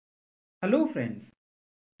Hello friends,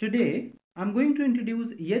 today I'm going to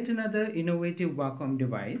introduce yet another innovative Wacom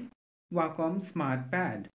device, Wacom Smart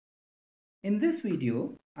Pad. In this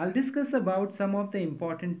video, I'll discuss about some of the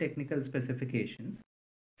important technical specifications,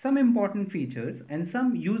 some important features and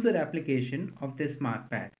some user application of this Smart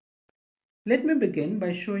Pad. Let me begin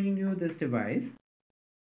by showing you this device.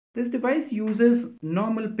 This device uses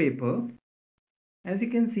normal paper. As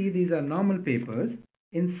you can see, these are normal papers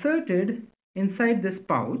inserted inside this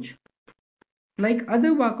pouch. Like other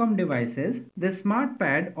Wacom devices, the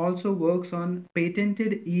SmartPad also works on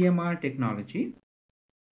patented EMR technology.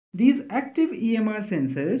 These active EMR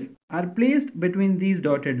sensors are placed between these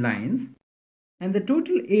dotted lines, and the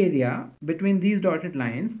total area between these dotted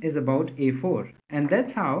lines is about A4, and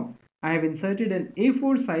that's how I have inserted an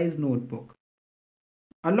A4 size notebook.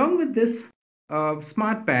 Along with this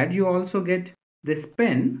SmartPad, you also get this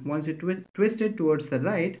pen. Once you twist it towards the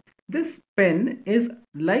right, this pen is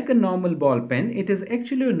like a normal ball pen. It is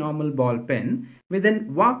actually a normal ball pen with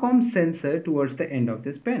an Wacom sensor towards the end of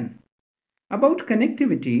this pen. About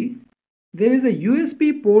connectivity, there is a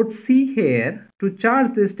USB port C here to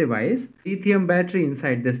charge this device, lithium battery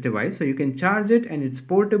inside this device. So you can charge it and it's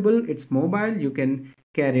portable, it's mobile, you can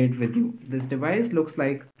carry it with you. This device looks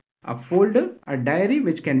like a folder, a diary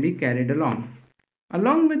which can be carried along.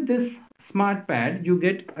 Along with this smart pad, you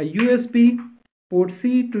get a USB port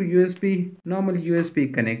C to USB, normal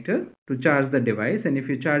USB connector to charge the device. And if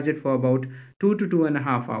you charge it for about 2 to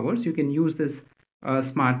 2.5 hours, you can use this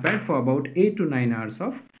smart pad for about 8 to 9 hours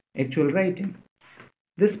of actual writing.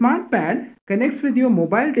 The smart pad connects with your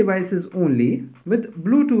mobile devices only with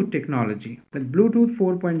Bluetooth technology, with Bluetooth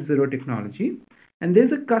 4.0 technology, and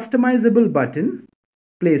there's a customizable button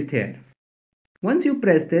placed here. Once you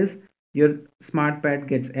press this, your smart pad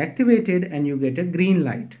gets activated and you get a green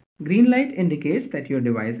light. Green light indicates that your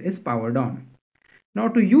device is powered on. Now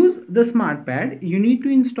to use the smart pad, you need to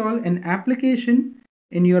install an application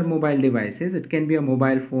in your mobile devices. It can be a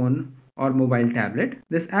mobile phone or mobile tablet.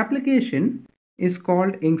 This application is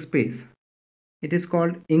called Inkspace. It is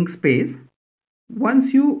called Inkspace.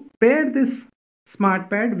 Once you pair this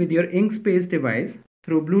smart pad with your Inkspace device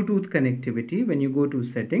through Bluetooth connectivity, when you go to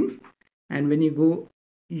settings and when you go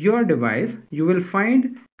your device, you will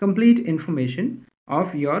find complete information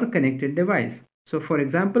of your connected device. So for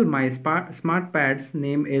example, my smart pad's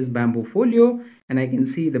name is Bamboo Folio and I can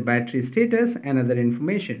see the battery status and other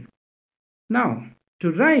information. Now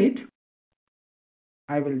to write,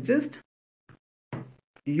 I will just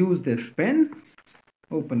use this pen,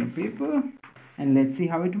 open a paper, and let's see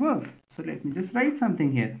how it works. So let me just write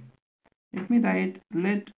something here.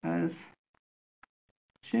 Let us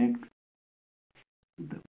check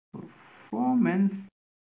the performance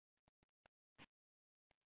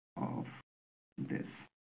of this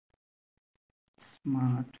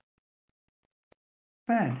smart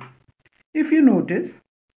pad. If you notice,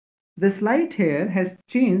 this light here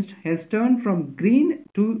has turned from green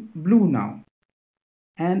to blue now,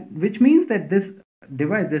 and which means that this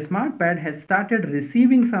device, the smart pad, has started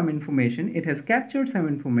receiving some information. It has captured some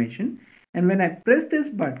information, and when I press this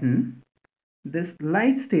button, this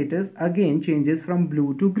light status again changes from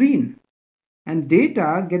blue to green, and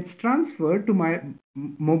data gets transferred to my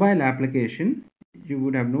mobile application. You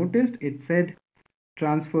would have noticed it said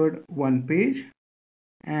transferred one page,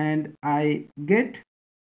 and I get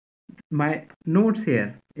my notes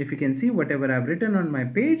here. If you can see, whatever I've written on my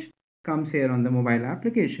page comes here on the mobile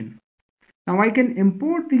application. Now I can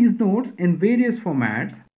import these notes in various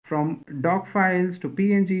formats, from doc files to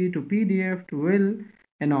PNG to PDF to will,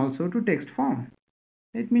 and also to text form.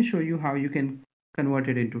 Let me show you how you can convert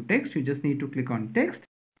it into text. You just need to click on text.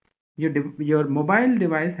 Your mobile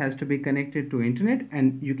device has to be connected to internet,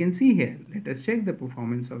 and you can see here. Let us check the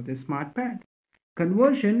performance of this smart pad.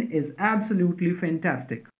 Conversion is absolutely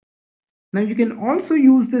fantastic. Now you can also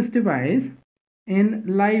use this device in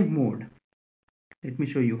live mode. Let me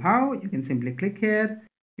show you how. You can simply click here,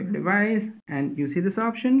 your device, and you see this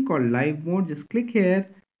option called live mode. Just click here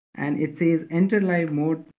and it says enter live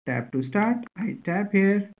mode. Tap to start. I tap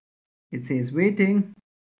here. It says waiting,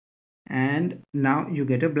 and now you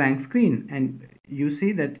get a blank screen, and you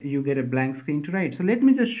see that you get a blank screen to write. So let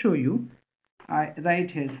me just show you. I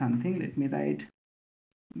write here something. Let me write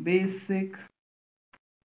basic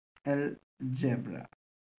algebra.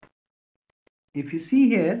 If you see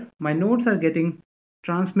here, my notes are getting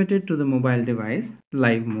transmitted to the mobile device,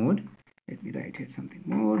 live mode. Let me write here something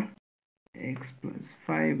more. X plus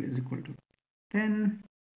 5 is equal to 10.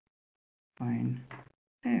 Find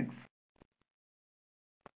x.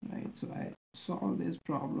 Right, so I solve this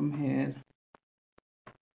problem here,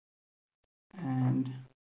 and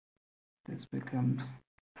this becomes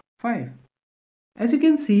 5. As you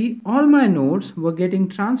can see, all my notes were getting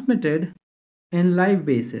transmitted in live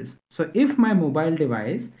basis. So if my mobile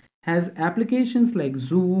device has applications like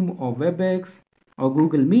Zoom or WebEx or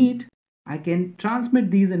Google Meet, I can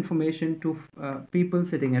transmit these information to people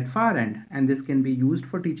sitting at far end, and this can be used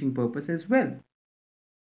for teaching purpose as well.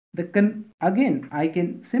 Again, I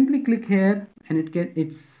can simply click here and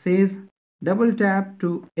it says double tap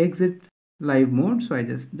to exit live mode. So I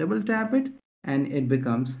just double tap it and it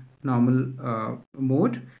becomes normal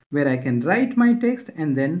mode where I can write my text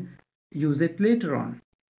and then use it later on,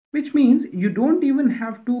 which means you don't even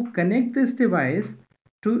have to connect this device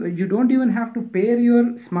to, you don't even have to pair your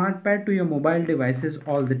SmartPad to your mobile devices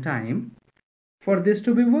all the time for this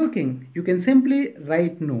to be working. You can simply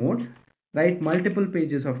write notes, write multiple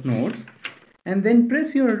pages of notes, and then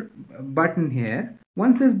press your button here.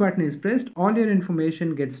 Once this button is pressed, all your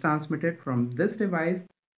information gets transmitted from this device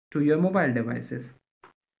to your mobile devices.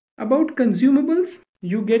 About consumables,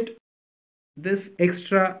 you get this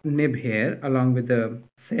extra nib here along with the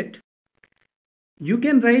set. You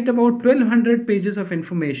can write about 1200 pages of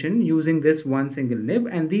information using this one single nib,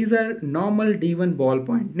 and these are normal D1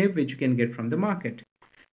 ballpoint nib which you can get from the market.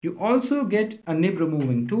 You also get a nib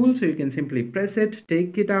removing tool, so you can simply press it,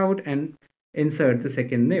 take it out and insert the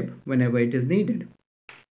second nib whenever it is needed.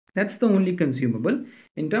 That's the only consumable.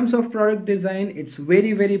 In terms of product design, it's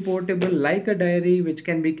very portable, like a diary which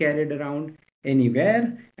can be carried around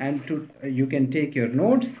anywhere, and you can take your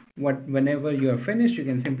notes. Whenever you are finished, you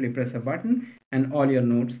can simply press a button and all your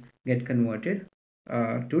notes get converted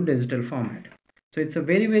to digital format. So it's a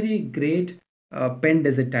very great pen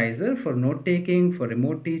digitizer for note taking, for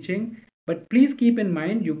remote teaching. But please keep in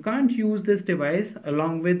mind, you can't use this device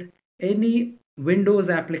along with any Windows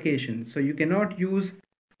application. So you cannot use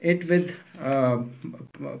it with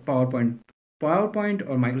PowerPoint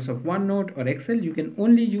or Microsoft OneNote or Excel. You can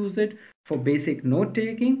only use it for basic note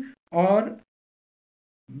taking or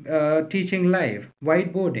teaching live,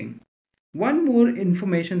 whiteboarding. One more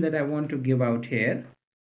information that I want to give out here.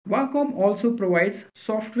 Wacom also provides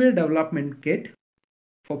software development kit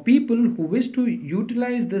for people who wish to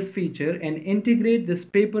utilize this feature and integrate this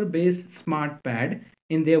paper-based smart pad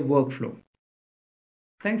in their workflow.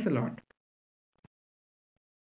 Thanks a lot.